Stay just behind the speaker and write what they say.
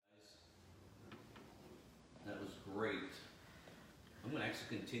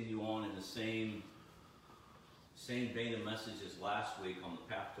actually continue on in the same vein of messages last week on the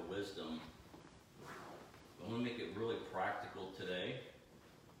path to wisdom. I want to make it really practical today.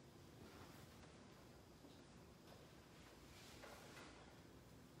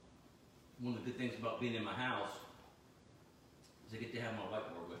 One of the good things about being in my house is I get to have my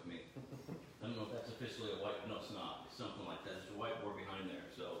whiteboard with me. I don't know if that's officially a whiteboard. No, it's not. It's something like that. There's a whiteboard behind there.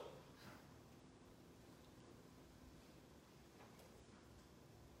 So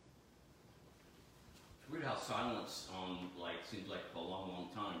it's weird how silence seems like a long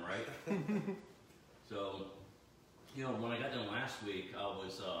time, right? So, when I got done last week, I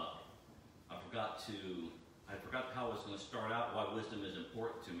forgot how I was going to start out why wisdom is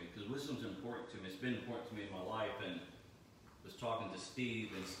important to me, because wisdom's important to me. It's been important to me in my life, and I was talking to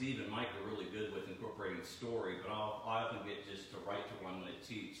Steve, and Steve and Mike are really good with incorporating story, but I often get just to right to where I'm going to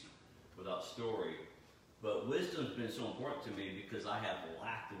teach without story. But wisdom's been so important to me because I have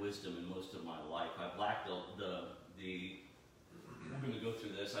lacked wisdom in most of my life. I've lacked I'm going to go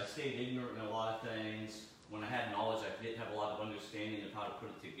through this. I stayed ignorant in a lot of things. When I had knowledge, I didn't have a lot of understanding of how to put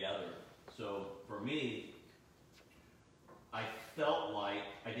it together. So for me, I felt like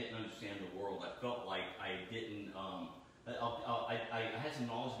I didn't understand the world. I felt like I didn't. I had some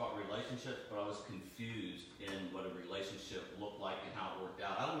knowledge about relationships, but I was confused in what a relationship looked like and how it worked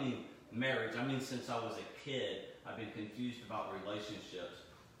out. I don't mean marriage. I mean since I was a kid, I've been confused about relationships.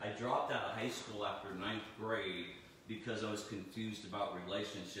 I dropped out of high school after 9th grade because I was confused about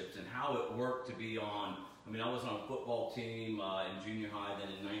relationships and how it worked to be on. I was on a football team in junior high, then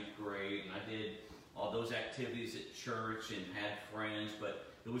in 9th grade, and I did all those activities at church and had friends,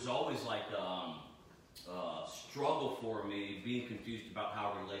 but it was always like a struggle for me being confused about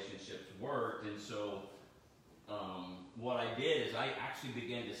how relationships worked. And so what I did is I actually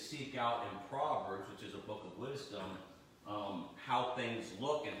began to seek out in Proverbs, which is a book of wisdom, how things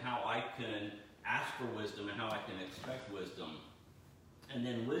look and how I can ask for wisdom and how I can expect wisdom. And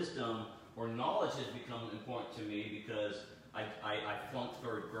then wisdom or knowledge has become important to me because I flunked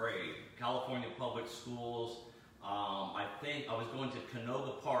 3rd grade. California public schools. I think I was going to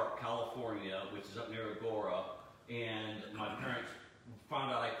Canoga Park, California, which is up near Agora, and my parents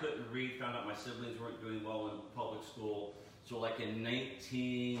found out I couldn't read, found out my siblings weren't doing well in public school. So like in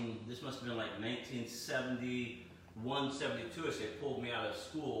this must have been like 1971, 72, they pulled me out of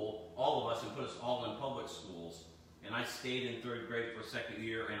school, all of us, and put us all in public schools. And I stayed in 3rd grade for a second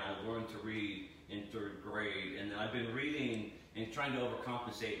year, and I learned to read in 3rd grade. And then I've been reading and trying to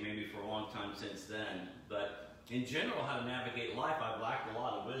overcompensate maybe for a long time since then. But in general, how to navigate life, I've lacked a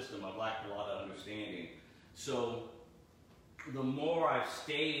lot of wisdom. I've lacked a lot of understanding. So the more I've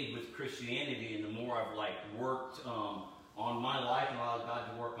stayed with Christianity and the more I've worked on my life and allowed God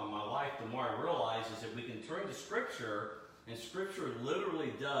to work on my life, the more I realize is that we can turn to Scripture, and Scripture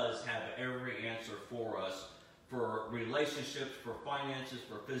literally does have every answer for us, for relationships, for finances,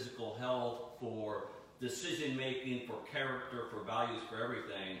 for physical health, for decision making, for character, for values, for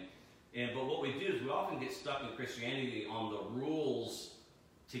everything. But what we do is we often get stuck in Christianity on the rules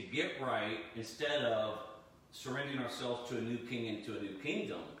to get right instead of surrendering ourselves to a new king and to a new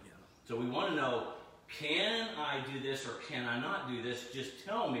kingdom. Yeah. So we want to know, can I do this or can I not do this? Just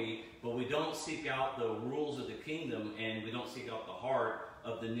tell me. But we don't seek out the rules of the kingdom, and we don't seek out the heart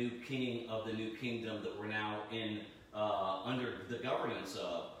of the new king of the new kingdom that we're now in under the governance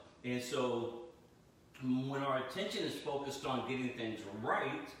of. And so when our attention is focused on getting things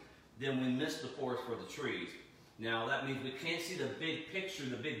right, then we miss the forest for the trees. Now that means we can't see the big picture,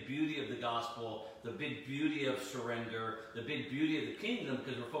 the big beauty of the gospel, the big beauty of surrender, the big beauty of the kingdom,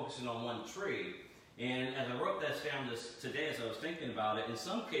 because we're focusing on one tree. And as I wrote that down today, as I was thinking about it, in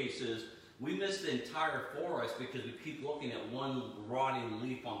some cases we miss the entire forest because we keep looking at one rotting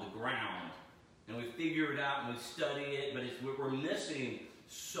leaf on the ground, and we figure it out and we study it, but we're missing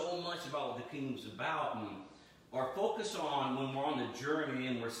so much about what the kingdom's about. And our focus on when we're on the journey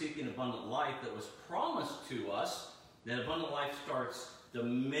and we're seeking abundant life that was promised to us, that abundant life starts the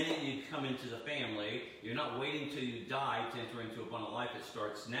minute you come into the family. You're not waiting till you die to enter into abundant life. It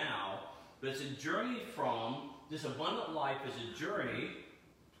starts now. But it's a journey this abundant life is a journey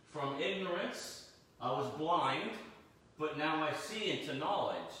from ignorance. I was blind, but now I see, into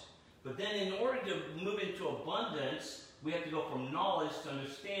knowledge. But then in order to move into abundance, we have to go from knowledge to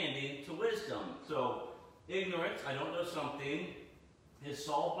understanding to wisdom. So ignorance, I don't know something, is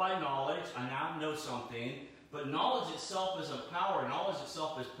solved by knowledge. I now know something. But knowledge itself isn't power. Knowledge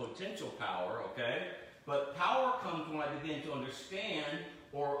itself is potential power, okay? But power comes when I begin to understand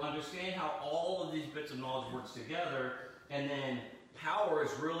how all of these bits of knowledge works together. And then power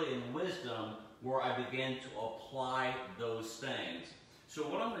is really in wisdom where I begin to apply those things. So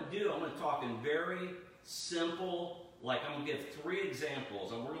what I'm going to do, I'm going to talk in very simple, like I'm going to give 3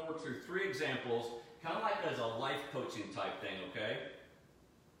 examples, and we're going to work through 3 examples, kind of like as a life coaching type thing, okay?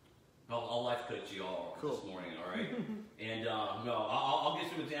 I'll life coach you all this morning, all right? And no, I'll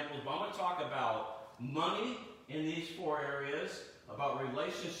give some examples, but I'm going to talk about money in these 4 areas, about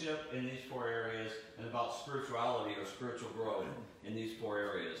relationship in these 4 areas, and about spirituality or spiritual growth in these 4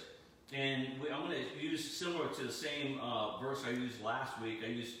 areas. And I'm going to use similar to the same verse I used last week. I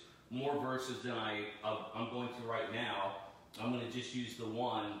used more verses than I'm going to right now. I'm going to just use the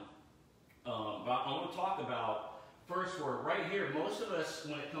one. But I want to talk about first word right here. Most of us,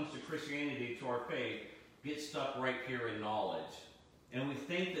 when it comes to Christianity, to our faith, get stuck right here in knowledge. And we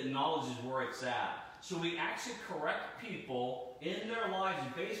think that knowledge is where it's at. So we actually correct people in their lives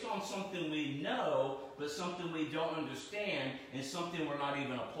based on something we know, but something we don't understand, and something we're not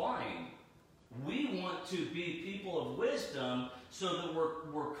even applying. We want to be people of wisdom so that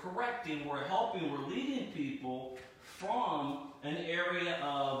we're correcting, we're helping, we're leading people from an area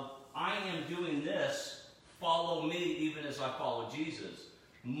of, I am doing this, follow me even as I follow Jesus.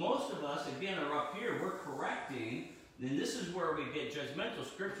 Most of us, again, are up here, we're correcting, and this is where we get judgmental.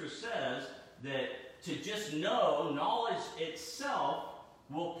 Scripture says that to just know, knowledge itself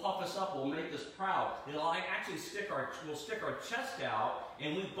will puff us up, will make us proud. It'll actually we'll stick our chest out,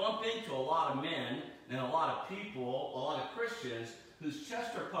 and we bump into a lot of men and a lot of people, a lot of Christians, whose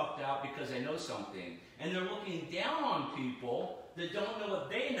chests are puffed out because they know something. And they're looking down on people that don't know what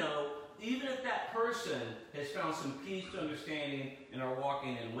they know, even if that person has found some keys to understanding and are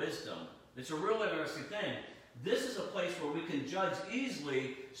walking in wisdom. It's a real interesting thing. This is a place where we can judge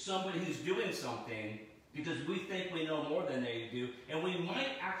easily somebody who's doing something because we think we know more than they do, and we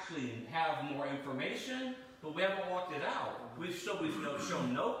might actually have more information, but we haven't walked it out. We've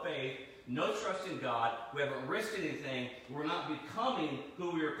shown no faith, no trust in God. We haven't risked anything. We're not becoming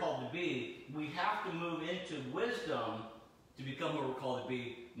who we are called to be. We have to move into wisdom to become who we're called to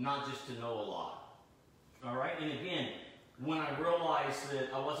be, not just to know a lot. All right? And again, when I realized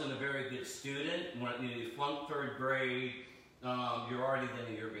that I wasn't a very good student, when you flunked 3rd grade, you're already then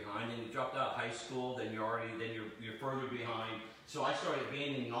a year behind, and you dropped out of high school, then you're further behind. So I started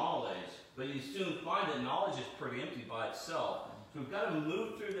gaining knowledge, but you soon find that knowledge is pretty empty by itself. So we've got to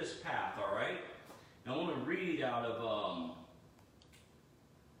move through this path, all right? And I want to read out of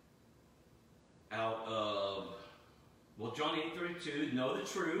John 8:32. Know the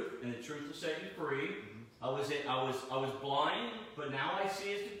truth, and the truth will set you free. I was blind, but now I see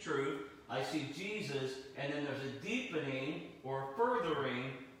is the truth. I see Jesus, and then there's a deepening or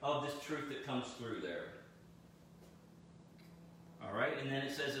furthering of this truth that comes through there. All right, and then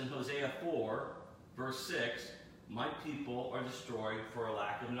it says in Hosea 4, verse 6, my people are destroyed for a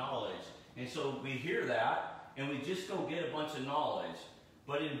lack of knowledge. And so we hear that, and we just go get a bunch of knowledge.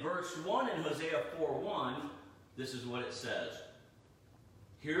 But in verse 1 in Hosea 4:1, this is what it says.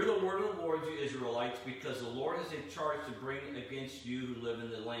 Hear the word of the Lord, you Israelites, because the Lord has a charge to bring against you who live in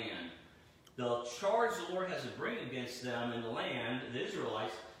the land. The charge the Lord has to bring against them in the land, the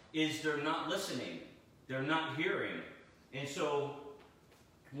Israelites, is they're not listening. They're not hearing. And so,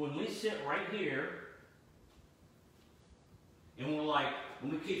 when we sit right here, and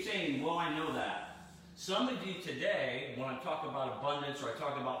when we keep saying, well, I know that. Some of you today, when I talk about abundance or I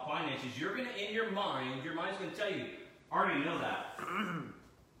talk about finances, you're going to, in your mind's going to tell you, I already know that.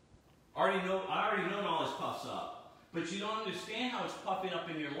 I already know knowledge puffs up. But you don't understand how it's puffing up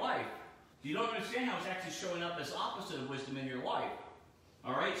in your life. You don't understand how it's actually showing up as opposite of wisdom in your life.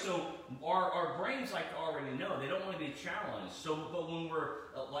 All right? So our brains like to already know. They don't want to be challenged. But when we're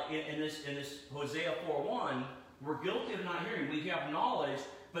like in this Hosea 4:1, we're guilty of not hearing. We have knowledge,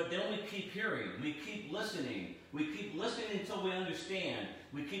 but then we keep hearing. We keep listening. We keep listening until we understand.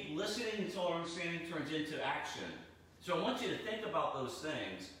 We keep listening until our understanding turns into action. So I want you to think about those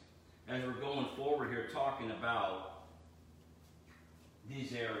things as we're going forward here talking about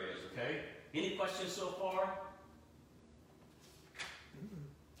these areas, okay? Any questions so far?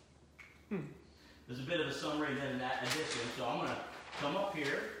 There's a bit of a summary then in that addition, so I'm going to come up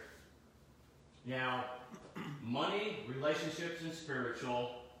here. Now, money, relationships, and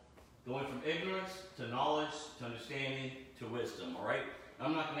spiritual, going from ignorance to knowledge to understanding to wisdom, all right?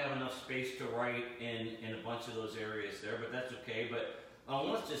 I'm not going to have enough space to write in a bunch of those areas there, but that's okay. But I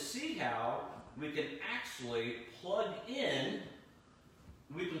want us to see how we can actually plug in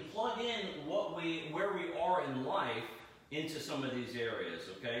where we are in life into some of these areas,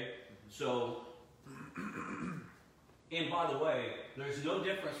 okay? So, and by the way, there's no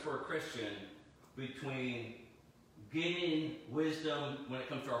difference for a Christian between getting wisdom when it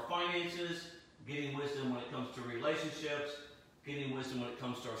comes to our finances, getting wisdom when it comes to relationships, getting wisdom when it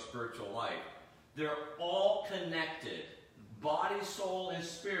comes to our spiritual life. They're all connected. Body, soul, and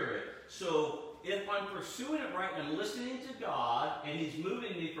spirit. So if I'm pursuing it right and I'm listening to God and He's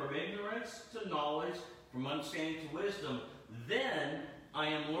moving me from ignorance to knowledge, from understanding to wisdom, then I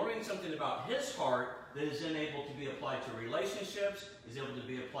am learning something about His heart that is then able to be applied to relationships, is able to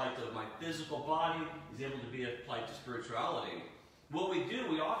be applied to my physical body, is able to be applied to spirituality. What we do,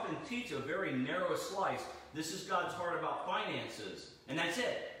 we often teach a very narrow slice. This is God's heart about finances, and that's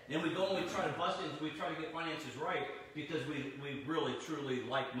it. And we go and we try to bust it, and we try to get finances right because we really, truly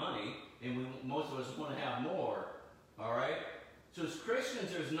like money, and most of us want to have more, all right? So as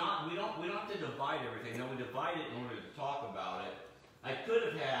Christians, we don't have to divide everything. No, we divide it in order to talk about it. I could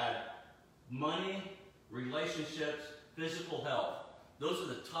have had money, relationships, physical health. Those are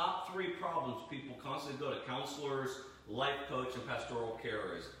the top 3 problems people constantly go to counselors, life coach, and pastoral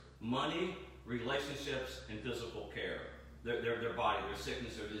carers. Money, relationships, and physical care. Their body, their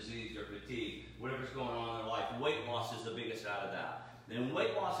sickness, their disease, their fatigue, whatever's going on in their life. Weight loss is the biggest out of that. And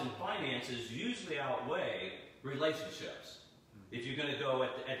weight loss and finances usually outweigh relationships. If you're going to go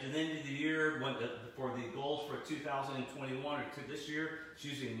at the end of the year, for the goals for 2021 or to this year, it's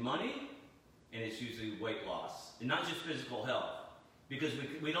usually money and it's usually weight loss. And not just physical health. Because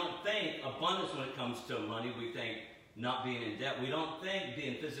we don't think abundance when it comes to money. We think not being in debt. We don't think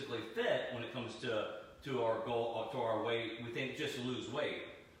being physically fit when it comes to our goal, to our weight. We think just lose weight.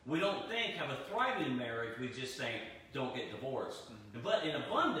 We don't think have a thriving marriage. We just think don't get divorced. Mm-hmm. But in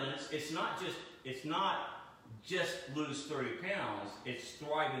abundance, it's not just lose 30 pounds. It's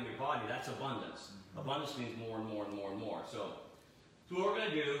thriving your body. That's abundance. Mm-hmm. Abundance means more and more and more and more. So what we're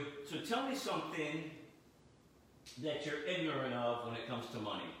going to do, so tell me something that you're ignorant of when it comes to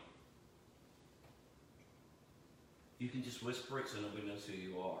money. You can just whisper it so nobody knows who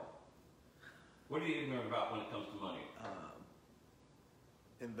you are. What are you ignorant about when it comes to money?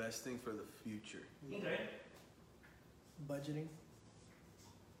 Investing for the future. Okay. Budgeting.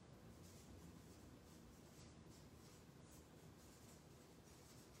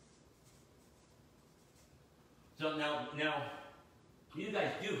 So now, you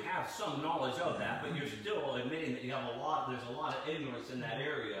guys do have some knowledge of that, but you're still admitting that you have there's a lot of ignorance in that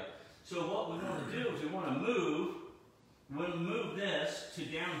area. So what we want to do is we want to move this to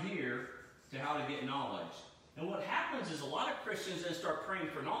down here to how to get knowledge. And what happens is a lot of Christians then start praying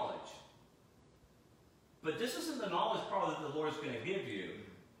for knowledge. But this isn't the knowledge probably that the Lord's going to give you.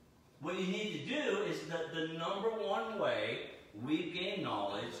 What you need to do is that the number one way we gain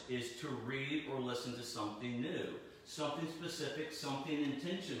knowledge is to read or listen to something new. Something specific, something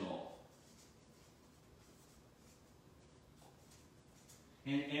intentional.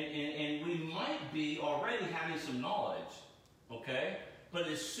 And we might be already having some knowledge, okay? But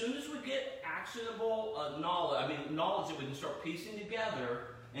as soon as we get actionable knowledge that we can start piecing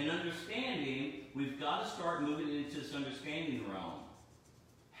together and understanding, we've got to start moving into this understanding realm.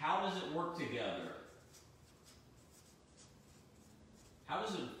 How does it work together? How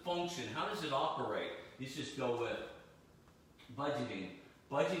does it function? How does it operate? Let's just go with budgeting.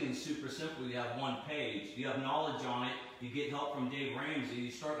 Budgeting is super simple. You have one page. You have knowledge on it. You get help from Dave Ramsey.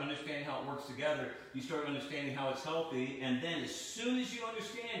 You start understanding how it works together. You start understanding how it's healthy. And then as soon as you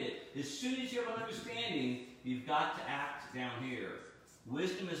understand it, as soon as you have an understanding, you've got to act down here.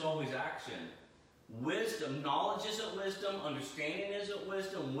 Wisdom is always action. Wisdom, knowledge isn't wisdom. Understanding isn't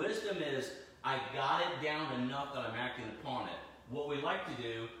wisdom. Wisdom is, I got it down enough that I'm acting upon it. What we like to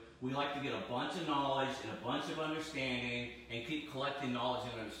do, we like to get a bunch of knowledge and a bunch of understanding and keep collecting knowledge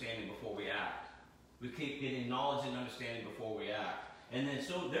and understanding before we act. We keep getting knowledge and understanding before we act. And then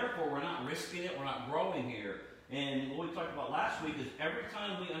so therefore we're not risking it, we're not growing here. And what we talked about last week is every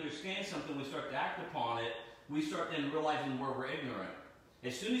time we understand something, we start to act upon it, we start then realizing where we're ignorant.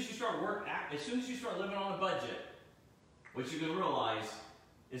 As soon as you start living on a budget, what you're going to realize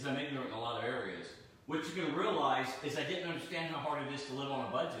is I'm ignorant in a lot of areas. What you're going to realize is I didn't understand how hard it is to live on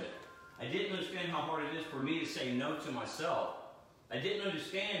a budget. I didn't understand how hard it is for me to say no to myself. I didn't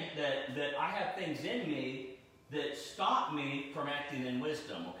understand that I have things in me that stop me from acting in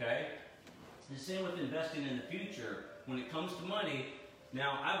wisdom, okay? The same with investing in the future. When it comes to money,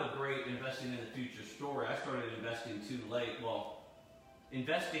 now I have a great investing in the future story. I started investing too late. Well,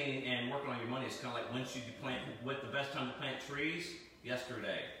 investing and working on your money is kind of like when should you plant, what the best time to plant trees?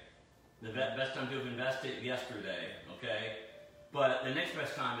 Yesterday. The best time to have invested? Yesterday, okay? But the next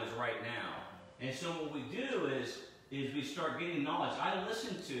best time is right now. And so what we do is we start getting knowledge. I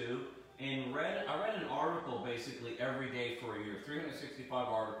listened to and read an article basically every day for a year, 365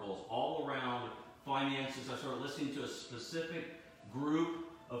 articles all around finances. I started listening to a specific group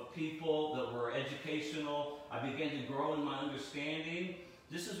of people that were educational. I began to grow in my understanding.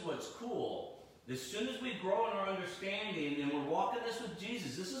 This is what's cool. As soon as we grow in our understanding and we're walking this with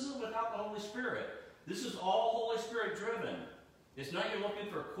Jesus, this isn't without the Holy Spirit. This is all Holy Spirit driven. It's not you're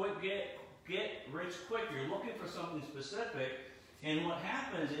looking for a quick get rich quick. You're looking for something specific. And what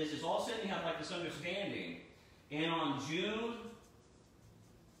happens is all of a sudden you have like this understanding. And on June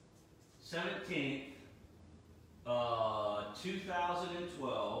 17th,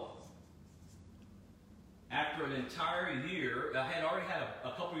 2012, after an entire year, I had already had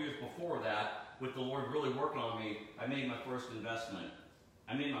a couple years before that, with the Lord really working on me, I made my first investment.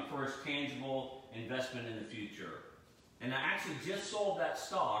 I made my first tangible investment in the future. And I actually just sold that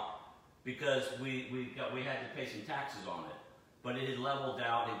stock because we had to pay some taxes on it. But it had leveled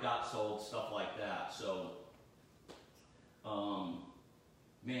out, it got sold, stuff like that. So,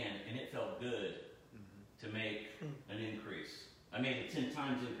 man, and it felt good to make an increase. I made a 10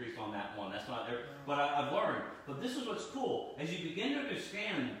 times increase on that one. That's not there, but I've learned. But this is what's cool. As you begin to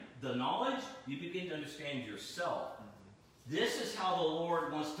understand the knowledge, you begin to understand yourself. This is how the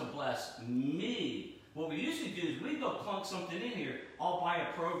Lord wants to bless me. What we usually do is we go plunk something in here. I'll buy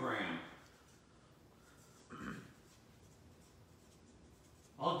a program.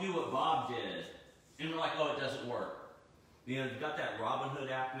 I'll do what Bob did. And we're like, oh, it doesn't work. You know, you've got that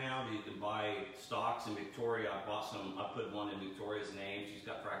Robinhood app now that you can buy stocks in Victoria. I put one in Victoria's name. She's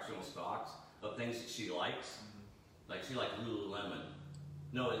got fractional stocks of things that she likes. Like she likes Lululemon.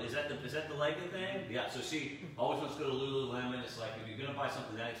 No, is that the legged thing? Yeah, so she always wants to go to Lululemon. It's like if you're going to buy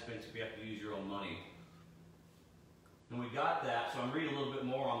something that expensive, you have to use your own money. And we got that, so I'm reading a little bit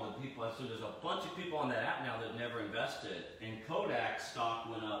more on the people. So there's a bunch of people on that app now that never invested. And Kodak stock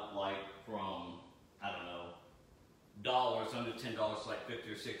went up like from, I don't know, dollars, under $10, like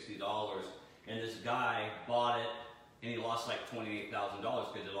 $50 or $60. And this guy bought it, and he lost like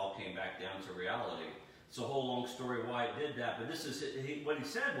 $28,000 because it all came back down to reality. It's a whole long story why it did that, but this is what he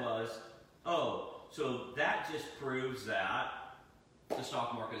said was, oh, so that just proves that the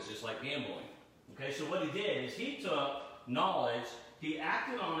stock market is just like gambling. Okay, so what he did is he took knowledge, he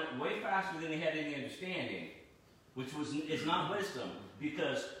acted on it way faster than he had any understanding, which is not wisdom,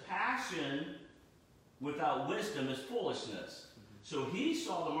 because passion without wisdom is foolishness. So he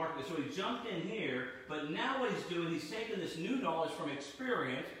saw the market, so he jumped in here, but now what he's doing, he's taking this new knowledge from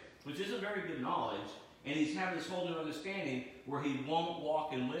experience, which isn't very good knowledge, and he's having this whole new understanding where he won't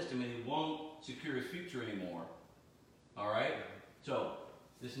walk in wisdom and he won't secure his future anymore. Alright? So,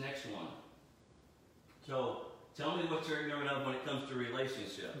 this next one. So, tell me what you're ignorant of when it comes to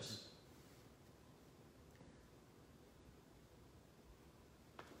relationships.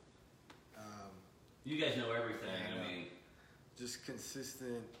 You guys know everything, I mean. Just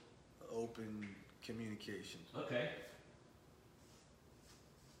consistent, open communication. Okay.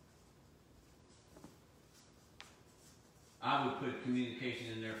 I would put communication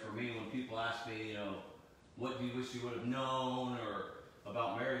in there for me when people ask me, you know, what do you wish you would have known or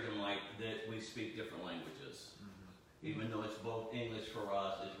about marriage, I'm like, that we speak different languages. Even though it's both English for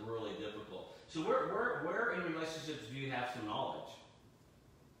us, it's really difficult. So where in relationships do you have some knowledge?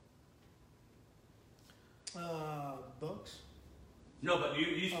 Books. No, but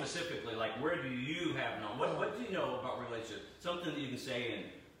you specifically, like, where do you have knowledge? What do you know about relationships? Something that you can say in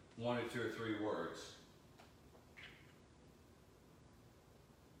 1 or 2 or 3 words.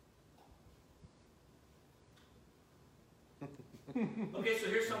 Okay, so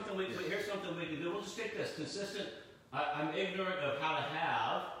here's something we can do. We'll just take this consistent. I'm ignorant of how to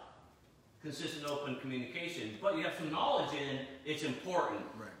have consistent open communication, but you have some knowledge in it's important.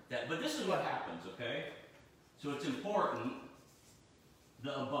 Right. But this is what happens, okay? So it's important.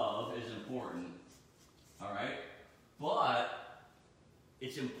 The above is important. All right, but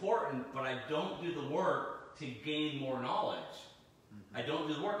it's important. But I don't do the work to gain more knowledge. I don't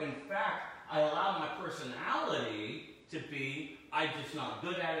do the work. In fact, I allow my personality to be, I'm just not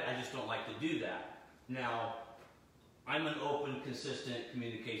good at it, I just don't like to do that. Now, I'm an open, consistent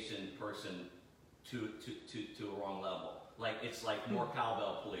communication person to a wrong level. Like, it's like more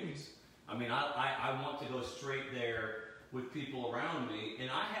cowbell, please. I mean, I want to go straight there with people around me, and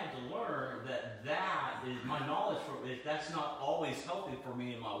I had to learn that is my knowledge for it. That's not always healthy for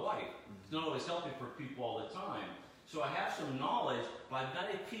me and my wife. It's not always healthy for people all the time. So I have some knowledge, but I've got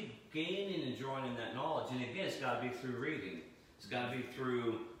to keep gaining and joining that knowledge. And again, it's got to be through reading. It's got to be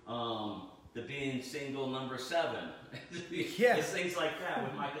through the being single number 7. Yes. It's things like that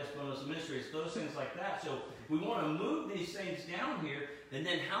with Mike Espinosa Ministries. Those things like that. So we want to move these things down here. And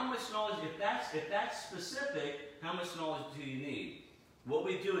then how much knowledge, if that's specific, how much knowledge do you need? What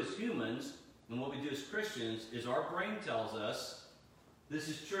we do as humans and what we do as Christians is our brain tells us this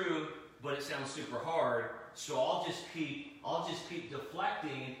is true. but it sounds super hard. So I'll just keep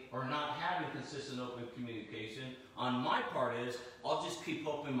deflecting or not having consistent open communication. On my part is, I'll just keep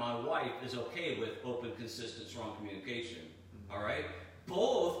hoping my wife is okay with open, consistent, strong communication. All right?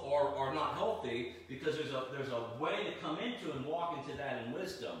 Both are not healthy because there's a way to come into and walk into that in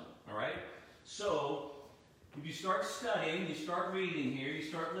wisdom. All right? So if you start studying, you start reading here, you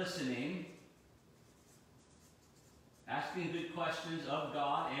start listening, asking good questions of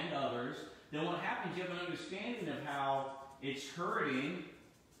God and others, then what happens, you have an understanding of how it's hurting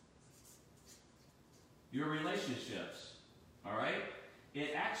your relationships. All right?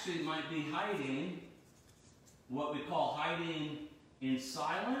 It actually might be hiding what we call hiding in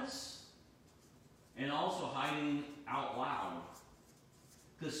silence and also hiding out loud.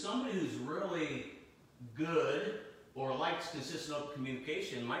 Because somebody who's really good or likes consistent open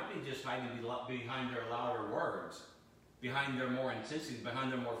communication might be just hiding behind their louder words, behind their more intensity,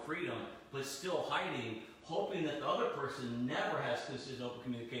 behind their more freedom, but still hiding, hoping that the other person never has consistent open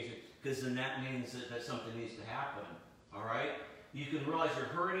communication, because then that means that something needs to happen. All right? You can realize you're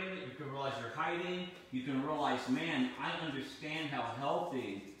hurting, you can realize you're hiding, you can realize, man, I understand how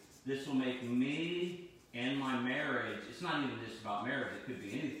healthy this will make me and my marriage. It's not even just about marriage, it could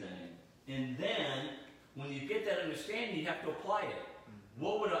be anything. And then, when you get that understanding, you have to apply it.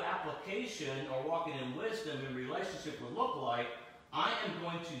 What would an application or walking in wisdom in relationship would look like? I am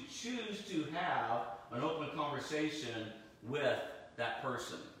going to choose to have an open conversation with that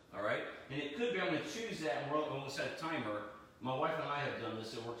person. All right? And it could be I'm going to choose that, and we're going to set a timer. My wife and I have done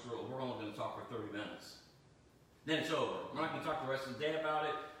this. It works real. We're only going to talk for 30 minutes. Then it's over. We're not going to talk the rest of the day about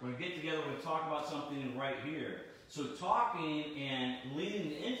it. We're going to get together. We're going to talk about something right here. So talking and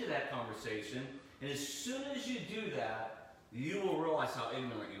leading into that conversation, and as soon as you do that, you will realize how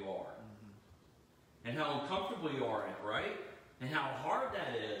ignorant you are. And how uncomfortable you are in it, right? And how hard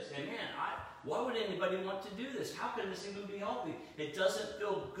that is. And man, why would anybody want to do this? How can this even be healthy? It doesn't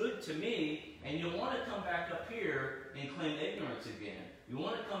feel good to me. And you want to come back up here and claim ignorance again. You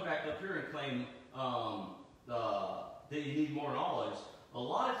want to come back up here and claim that you need more knowledge. A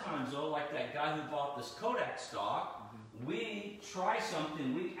lot of times, though, like that guy who bought this Kodak stock, we try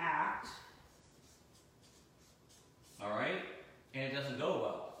something, we act, all right, and it doesn't go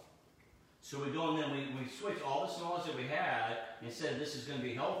well. So we go and then we switch all this knowledge that we had and said this is going to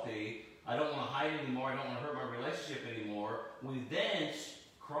be healthy. I don't want to hide anymore. I don't want to hurt my relationship anymore. We then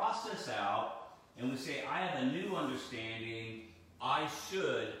cross this out and we say, I have a new understanding. I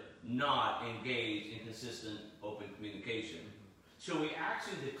should not engage in consistent open communication. So we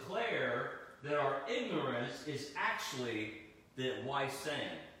actually declare that our ignorance is actually the wise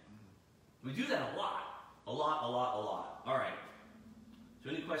saying. We do that a lot. A lot. All right. So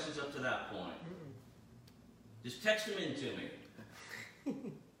any questions up to that point? Just text them in to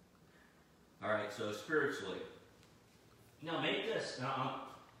me. All right, so spiritually. Now make this.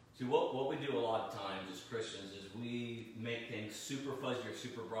 See, what we do a lot of times as Christians is we make things super fuzzy or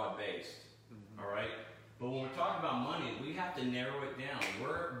super broad-based. All right? But when we're talking about money, we have to narrow it down.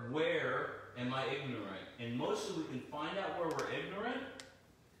 Where am I ignorant? And mostly we can find out where we're ignorant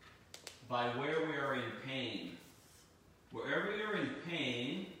by where we are in pain. Wherever you're in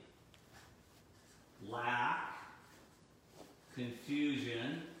pain, lack,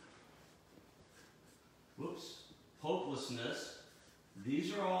 confusion, hopelessness,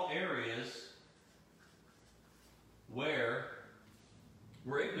 these are all areas where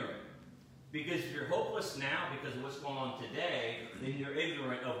we're ignorant. Because if you're hopeless now because of what's going on today, then you're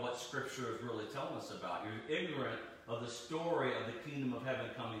ignorant of what Scripture is really telling us about. You're ignorant of the story of the kingdom of heaven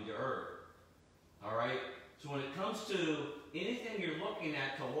coming to earth. All right? So when it comes to anything you're looking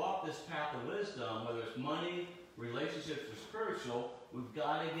at to walk this path of wisdom, whether it's money, relationships, or spiritual, we've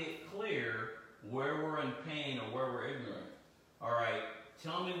got to get clear where we're in pain or where we're ignorant. All right?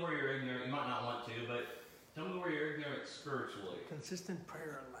 Tell me where you're ignorant. You might not want to, but tell me where you're ignorant spiritually. Consistent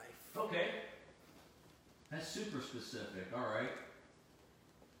prayer life. Okay. That's super specific. All right.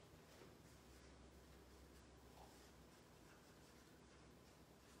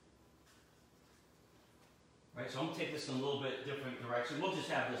 Right, so I'm going to take this in a little bit different direction. We'll just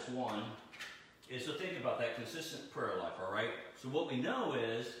have this one. So think about that consistent prayer life, all right? So what we know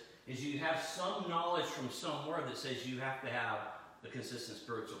is you have some knowledge from somewhere that says you have to have a consistent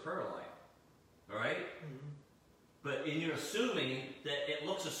spiritual prayer life, all right? But you're assuming that it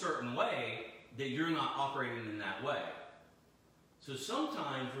looks a certain way, that you're not operating in that way. So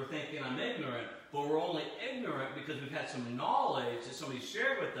sometimes we're thinking I'm ignorant, but we're only ignorant because we've had some knowledge that somebody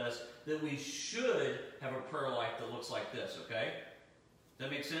shared with us that we should have a prayer life that looks like this, okay? Does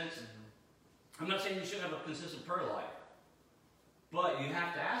that make sense? I'm not saying you shouldn't have a consistent prayer life. But you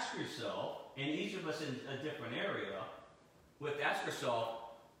have to ask yourself, and each of us in a different area, we have to ask yourself,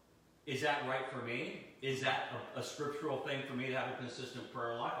 is that right for me? Is that a scriptural thing for me to have a consistent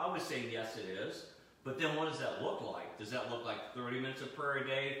prayer life? I would say yes, it is. But then what does that look like? Does that look like 30 minutes of prayer a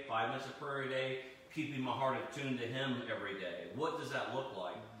day, 5 minutes of prayer a day, keeping my heart attuned to Him every day? What does that look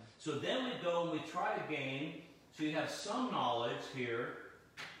like? So then we go and we try to gain, so you have some knowledge here,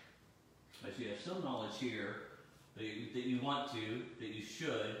 that you want to, that you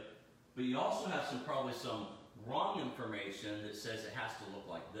should, but you also have probably some wrong information that says it has to look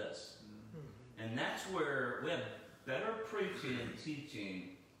like this. And that's where we have better preaching and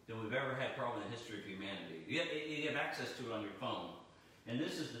teaching than we've ever had probably in the history of humanity. You have access to it on your phone. And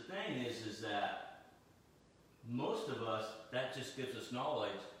this is the thing is that most of us, that just gives us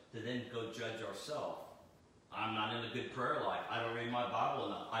knowledge to then go judge ourselves. I'm not in a good prayer life. I don't read my Bible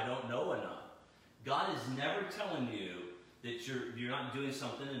enough. I don't know enough. God is never telling you that you're not doing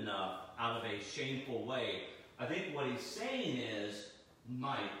something enough out of a shameful way. I think what He's saying is,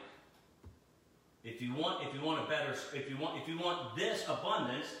 Mike, if you want this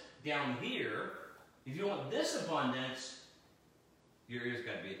abundance down here, if you want this abundance, your ears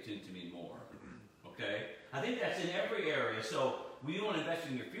got to be attuned to me more. Okay? I think that's in every area. So you want to invest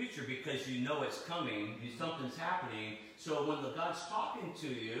in your future because you know it's coming, something's happening. So when God's talking to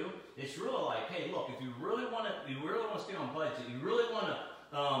you, it's really like, hey, look, if you really want to stay on budget, you really want to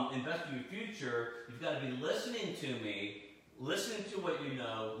invest in your future, you've got to be listening to me, listening to what you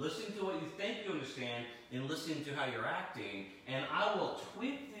know, listening to what you think you understand, and listening to how you're acting, and I will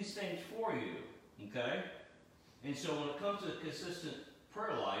tweak these things for you, okay? And so when it comes to a consistent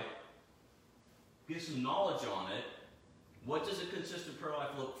prayer life, get some knowledge on it. What does a consistent prayer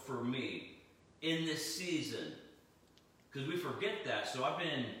life look for me in this season? Because we forget that. So I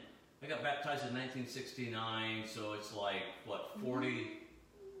got baptized in 1969, so it's like, what,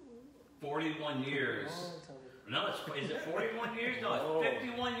 41 years. No, is it 41 years? No, it's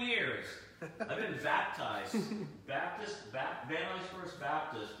 51 years. I've been baptized. Van Nuys First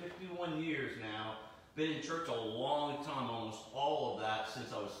Baptist, 51 years now. Been in church a long time, almost all of that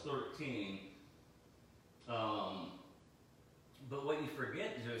since I was 13. But what you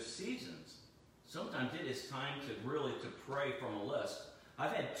forget is there's seasons. Sometimes it is time to pray from a list.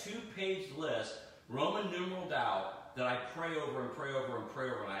 I've had 2-page lists, Roman numeraled out, that I pray over and pray over and pray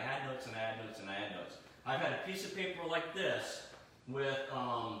over, and I add notes and add notes and add notes. I've had a piece of paper like this with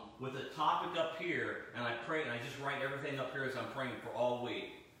a topic up here, and I pray, and I just write everything up here as I'm praying for all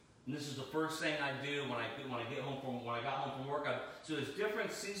week. And this is the first thing I do when I got home from work. So there's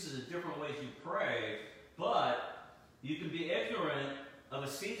different seasons, different ways you pray, but you can be ignorant of a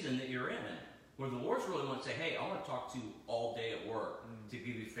season that you're in, where the Lord's really want to say, hey, I want to talk to you all day at work, to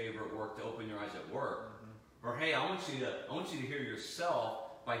give you favor at work, to open your eyes at work. Or hey, I want you to hear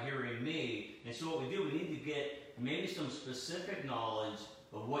yourself by hearing me. And so what we do, we need to get maybe some specific knowledge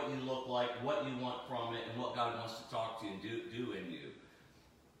of what you look like, what you want from it, and what God wants to talk to you and do in you.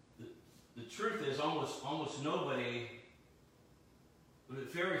 The truth is, almost nobody,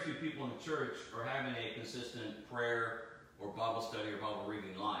 very few people in the church are having a consistent prayer or Bible study or Bible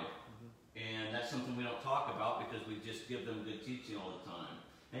reading life. And that's something we don't talk about because we just give them good teaching all the time.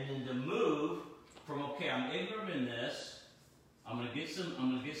 And then to move from, okay, I'm ignorant in this, I'm going to get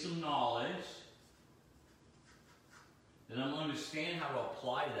some knowledge, and I'm going to understand how to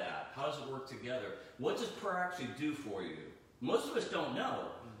apply that. How does it work together? What does prayer actually do for you? Most of us don't know.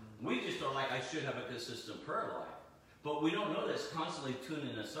 We just are like, I should have a consistent prayer life. But we don't know that it's constantly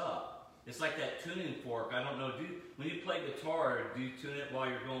tuning us up. It's like that tuning fork. I don't know, when you play guitar, do you tune it while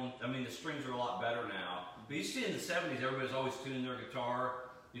you're going? I mean, the strings are a lot better now. But you see in the 70s, everybody's always tuning their guitar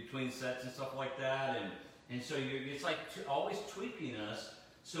between sets and stuff like that. And so it's like always tweaking us.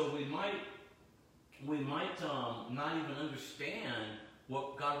 So we might not even understand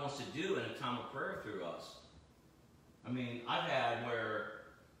what God wants to do in a time of prayer through us. I mean, I've had where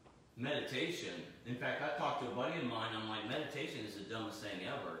meditation, in fact, I talked to a buddy of mine, I'm like, meditation is the dumbest thing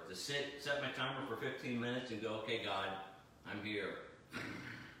ever. To set my timer for 15 minutes and go, okay, God, I'm here. I'd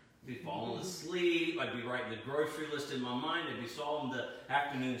be falling asleep, I'd be writing the grocery list in my mind, I'd be solving the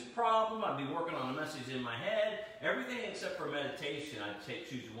afternoon's problem, I'd be working on a message in my head, everything except for meditation. I'd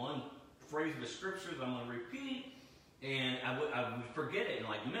choose one phrase of the scriptures I'm going to repeat, and I would forget it in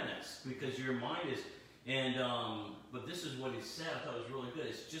like minutes, because your mind is, but this is what he said, I thought it was really good.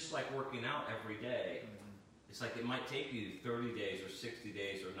 It's just like working out every day. It's like it might take you 30 days or 60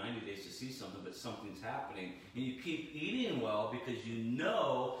 days or 90 days to see something, but something's happening. And you keep eating well because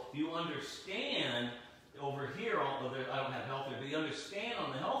you understand over here, although I don't have health there, but you understand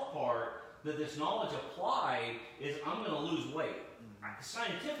on the health part that this knowledge applied is I'm going to lose weight.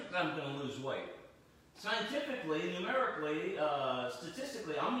 Scientifically, I'm going to lose weight. Scientifically, numerically,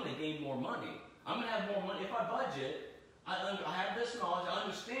 statistically, I'm going to gain more money. I'm going to have more money. If I budget, I have this knowledge, I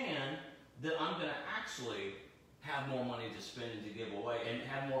understand that I'm going to actually have more money to spend and to give away and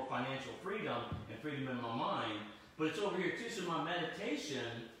have more financial freedom and freedom in my mind. But it's over here too, so my meditation,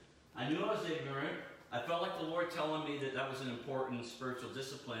 I knew I was ignorant. I felt like the Lord telling me that that was an important spiritual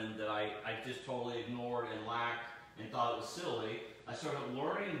discipline that I just totally ignored and lacked and thought it was silly. I started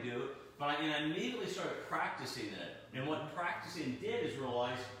learning to do it, and I immediately started practicing it. And what practicing did is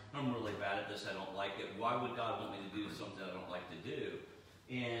realize, I'm really bad at this, I don't like it. Why would God want me to do something I don't like to do?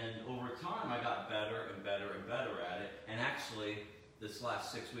 And over time, I got better and better and better at it. And actually, this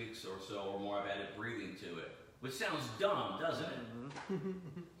last 6 weeks or so or more, I've added breathing to it. Which sounds dumb, doesn't it?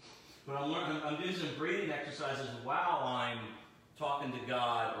 But I'm doing some breathing exercises while I'm talking to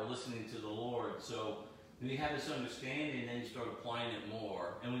God or listening to the Lord. So when you have this understanding, then you start applying it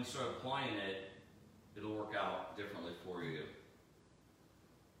more. And when you start applying it, it'll work out differently for you.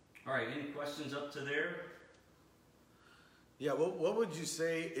 All right, any questions up to there? Yeah, what would you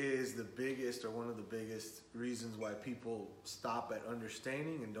say is the biggest or one of the biggest reasons why people stop at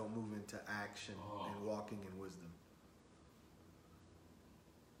understanding and don't move into action and walking in wisdom?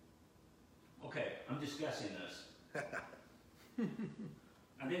 Okay, I'm just guessing this.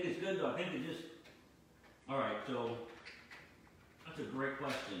 I think it's good though. I think it just... Alright, so that's a great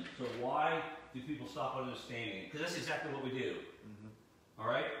question. So why do people stop at understanding? Because that's exactly what we do. Mm-hmm.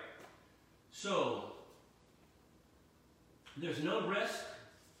 Alright? So, there's no risk.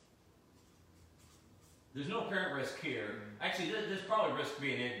 There's no apparent risk here. Actually, there's probably risk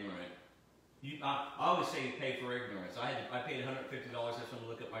being ignorant. I always say you pay for ignorance. I paid $150. I had someone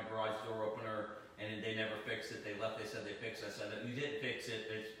look at my garage door opener, and they never fixed it. They left. They said they fixed it. I said, you didn't fix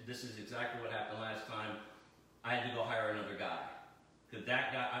it. This is exactly what happened last time. I had to go hire another guy. Because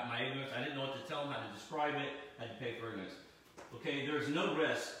that guy, my ignorance, I didn't know what to tell him, how to describe it. I had to pay for ignorance. Okay, there's no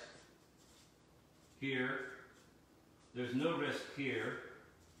risk here. There's no risk here.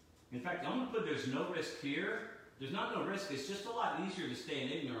 In fact, I'm going to put there's no risk here. There's not no risk. It's just a lot easier to stay in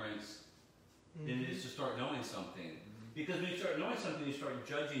ignorance than it is to start knowing something. Because when you start knowing something, you start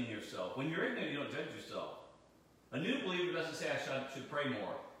judging yourself. When you're ignorant, you don't judge yourself. A new believer doesn't say, I should pray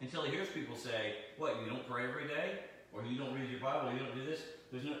more. Until he hears people say, what, you don't pray every day? Or you don't read your Bible, or you don't do this?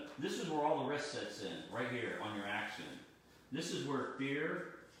 This is where all the risk sets in, right here, on your action. This is where fear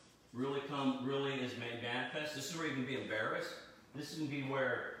really is made manifest. This is where you can be embarrassed. This can be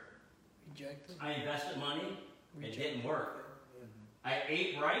where Rejected. I invested money, it didn't work. Mm-hmm. I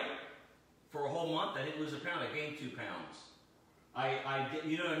ate right for a whole month, I didn't lose a pound, I gained 2 pounds. I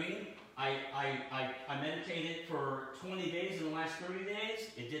did, you know what I mean? I meditated for 20 days in the last 30 days,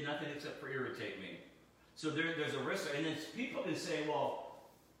 it did nothing except for irritate me. So there's a risk, and then people can say, well,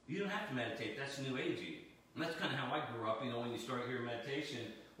 you don't have to meditate, that's new agey. And that's kind of how I grew up, when you start your meditation,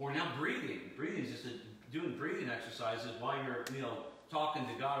 or now breathing. Breathing is just doing breathing exercises while you're, talking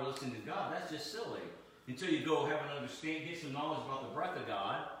to God or listening to God. That's just silly. Until you go have an understanding, get some knowledge about the breath of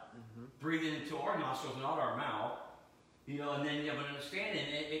God, breathing into our nostrils, not our mouth, and then you have an understanding,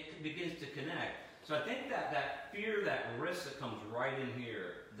 and it begins to connect. So I think that fear, that risk that comes right in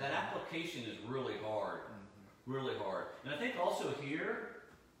here, that application is really hard. Really hard. And I think also here,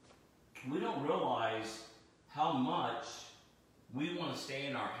 we don't realize how much we want to stay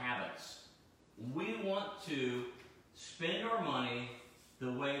in our habits. We want to spend our money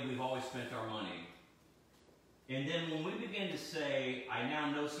the way we've always spent our money. And then when we begin to say, I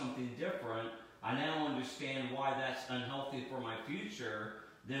now know something different, I now understand why that's unhealthy for my future,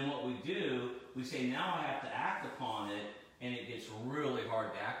 then what we do, we say, now I have to act upon it, and it gets really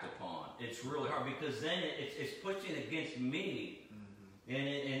hard to act upon. It's really hard because then it's pushing against me. And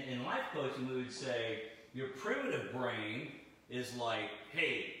in life coaching, we would say, your primitive brain is like,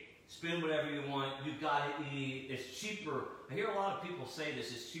 hey, spend whatever you want, you got to eat, it's cheaper. I hear a lot of people say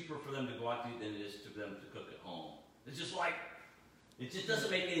this, it's cheaper for them to go out to eat than it is for them to cook at home. It's just like, it just doesn't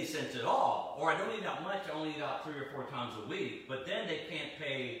make any sense at all. Or I don't eat out much, I only eat out 3 or 4 times a week, but then they can't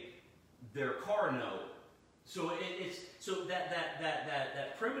pay their car note. So it's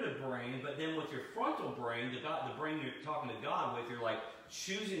that primitive brain, but then with your frontal brain, the brain you're talking to God with, you're like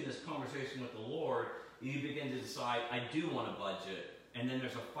choosing this conversation with the Lord, and you begin to decide, I do want to budget. And then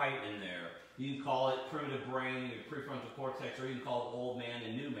there's a fight in there. You can call it primitive brain, your prefrontal cortex, or you can call it old man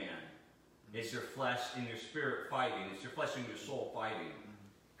and new man. It's your flesh and your spirit fighting. It's your flesh and your soul fighting.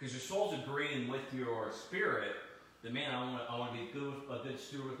 Because your soul's agreeing with your spirit that, man, I want to be a good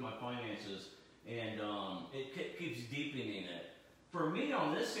steward with my finances. And it keeps deepening it. For me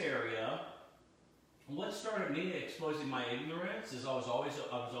on this area, what started me exposing my ignorance is I was always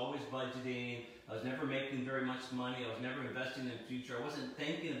budgeting. I was never making very much money. I was never investing in the future. I wasn't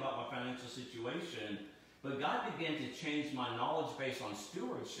thinking about my financial situation. But God began to change my knowledge base on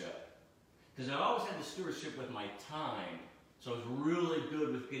stewardship. Because I always had the stewardship with my time. So I was really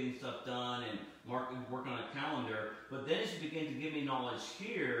good with getting stuff done and working on a calendar. But then as you begin to give me knowledge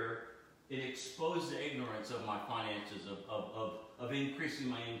here, it exposed the ignorance of my finances, of increasing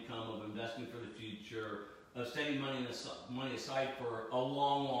my income, of investing for the future, of setting money aside for a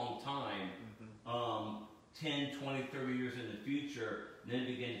long, long time, 10, 20, 30 years in the future, and then it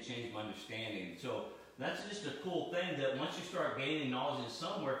began to change my understanding. So that's just a cool thing that once you start gaining knowledge in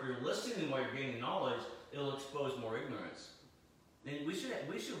somewhere, if you're listening while you're gaining knowledge, it'll expose more ignorance. And we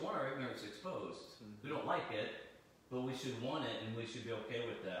should want our ignorance exposed. We don't like it, but we should want it, and we should be okay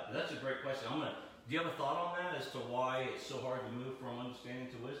with that. But that's a great question. Do you have a thought on that as to why it's so hard to move from understanding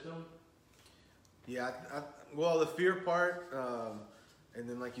to wisdom? Yeah, well, the fear part, and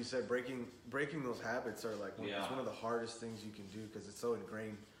then like you said, breaking those habits are like it's one of the hardest things you can do because it's so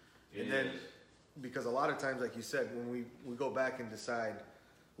ingrained. Because a lot of times, like you said, when we go back and decide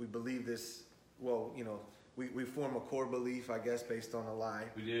we believe this, well, you know, we form a core belief, I guess, based on a lie.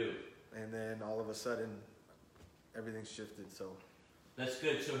 We do. And then all of a sudden, everything's shifted. So that's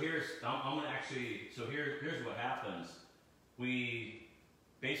good. So here's what happens. We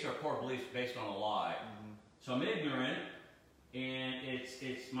base our core beliefs based on a lie. So I'm ignorant, and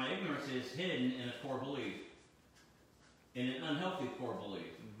it's my ignorance is hidden in a core belief, in an unhealthy core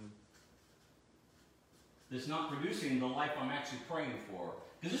belief. That's not producing the life I'm actually praying for.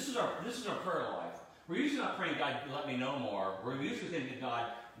 Because this is our prayer life. We're usually not praying, God, let me know more. We're usually thinking,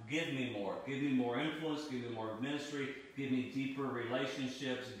 God, give me more. Give me more influence. Give me more ministry. Give me deeper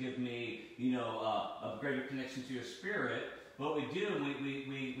relationships. Give me, a greater connection to your spirit. What we do,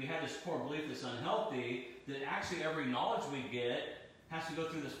 we have this core belief that's unhealthy, that actually every knowledge we get has to go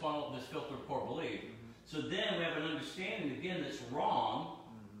through this funnel, this filtered core belief. So then we have an understanding, again, that's wrong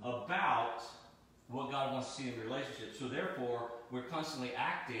about what God wants to see in relationships. So therefore, we're constantly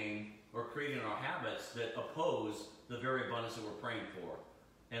acting or creating our habits that oppose the very abundance that we're praying for.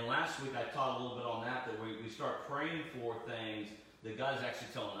 And last week I taught a little bit on that we start praying for things that God is actually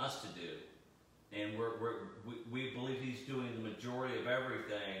telling us to do. And we believe He's doing the majority of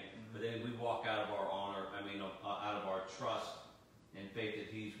everything, but then we walk out of our out of our trust and faith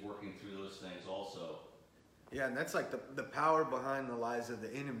that He's working through those things also. Yeah, and that's like the power behind the lies of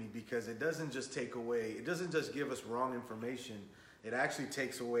the enemy, because it doesn't just give us wrong information. It actually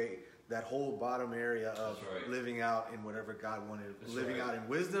takes away that whole bottom area of living out in whatever God wanted, out in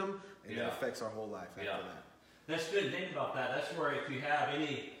wisdom, and it affects our whole life after that. That's good. Think about that. That's where if you have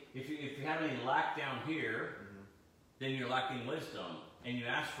any lack down here, then you're lacking wisdom, and you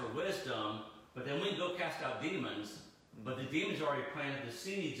ask for wisdom, but then we go cast out demons, but the demons already planted the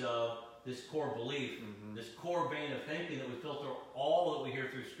seeds of this core belief, this core vein of thinking that we filter all that we hear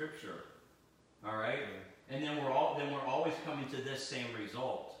through Scripture. All right, and then we're always coming to this same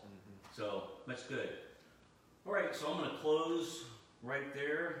result. So that's good. All right, so I'm going to close right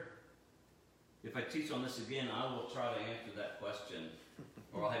there. If I teach on this again, I will try to answer that question,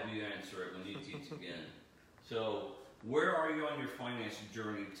 or I'll have you answer it when you teach again. So, where are you on your finance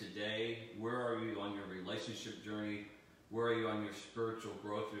journey today? Where are you on your relationship journey? Where are you on your spiritual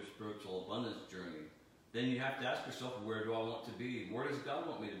growth, your spiritual abundance journey? Then you have to ask yourself, where do I want to be? Where does God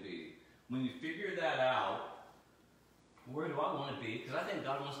want me to be? When you figure that out, where do I want to be? Because I think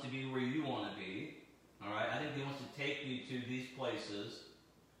God wants to be where you want to be. All right? I think He wants to take you to these places.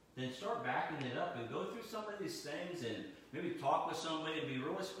 Then start backing it up and go through some of these things and maybe talk with somebody and be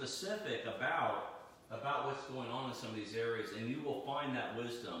really specific about what's going on in some of these areas, and you will find that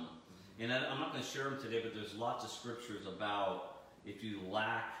wisdom. And I'm not going to share them today, but there's lots of scriptures about if you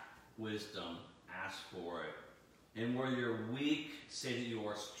lack wisdom, ask for it. And where you're weak, say that you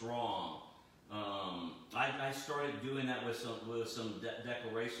are strong. I started doing that with some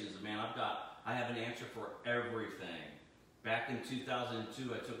declarations. Man, I have an answer for everything. Back in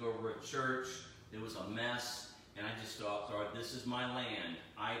 2002, I took over a church. It was a mess, and I just thought, this is my land.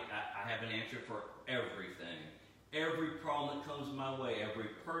 I have an answer for everything. Every problem that comes my way, every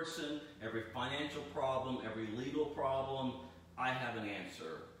person, every financial problem, every legal problem, I have an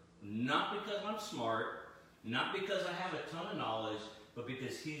answer. Not because I'm smart, not because I have a ton of knowledge, but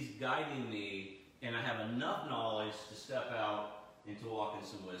because He's guiding me, and I have enough knowledge to step out and to walk in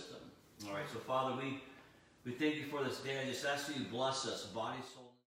some wisdom. All right, so Father, we thank You for this day. I just ask that You bless us, body, soul.